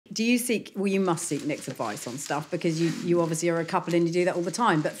do you seek, well, you must seek Nick's advice on stuff because you obviously are a couple and you do that all the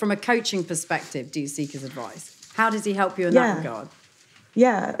time. But from a coaching perspective, do you seek his advice? How does he help you in that regard?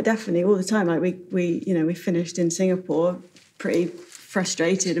 Yeah, definitely, all the time. Like we finished in Singapore pretty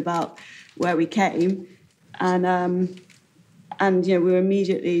frustrated about where we came, and we were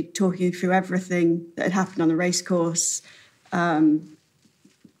immediately talking through everything that had happened on the race course,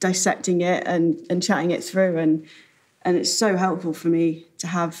 dissecting it and chatting it through, and it's so helpful for me to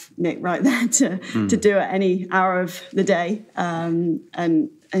have Nick right there to do it any hour of the day, and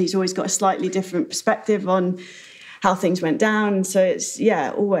he's always got a slightly different perspective on how things went down. And so it's,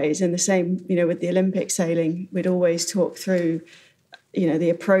 always in the same, with the Olympic sailing, we'd always talk through, the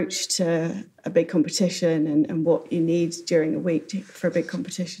approach to a big competition and what you need during the week for a big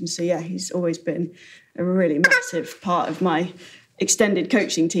competition. So, he's always been a really massive part of my extended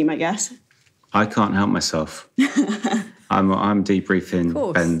coaching team, I guess. I can't help myself. I'm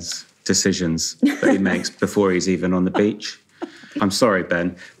debriefing Ben's decisions that he makes before he's even on the beach. I'm sorry,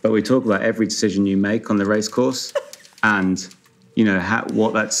 Ben, but we talk about every decision you make on the race course, and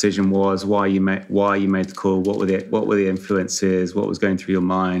what that decision was, why you made the call, what were the influences, what was going through your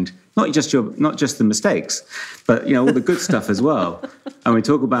mind, not just the mistakes, but all the good stuff as well. And we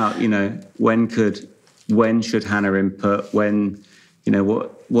talk about when should Hannah input, when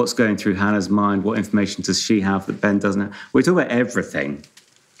what's going through Hannah's mind, what information does she have that Ben doesn't have. We talk about everything,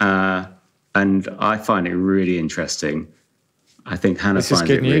 and I find it really interesting. I think Hannah finds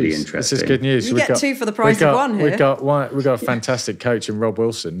it really interesting. This is good news. You get two for the price of one here. We've got a fantastic coach in Rob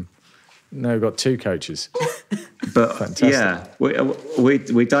Wilson. No, we've got two coaches. But fantastic.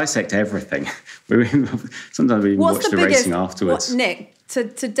 We dissect everything. Sometimes we watch the racing afterwards. Nick, to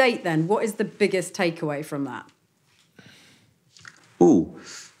date then, what is the biggest takeaway from that?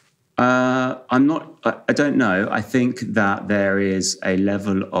 I don't know. I think that there is a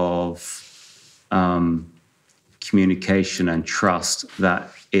level of communication and trust that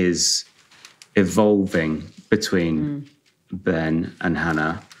is evolving between Ben and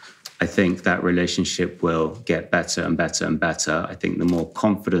Hannah. I think that relationship will get better and better and better. I think the more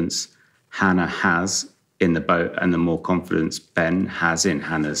confidence Hannah has in the boat and the more confidence Ben has in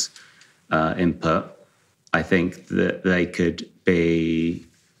Hannah's input, I think that they could be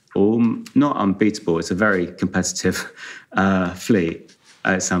not unbeatable. It's a very competitive fleet.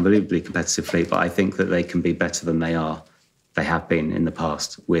 It's an unbelievably competitive fleet, but I think that they can be better than they have been in the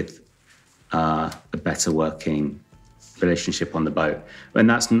past with a better working relationship on the boat. And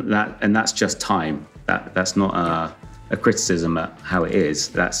that's just time. That's not a criticism at how it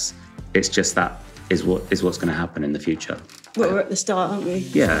is. It's just that is what's going to happen in the future. Well, we're at the start, aren't we?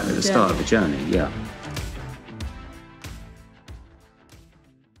 Yeah, at the start of the journey, yeah.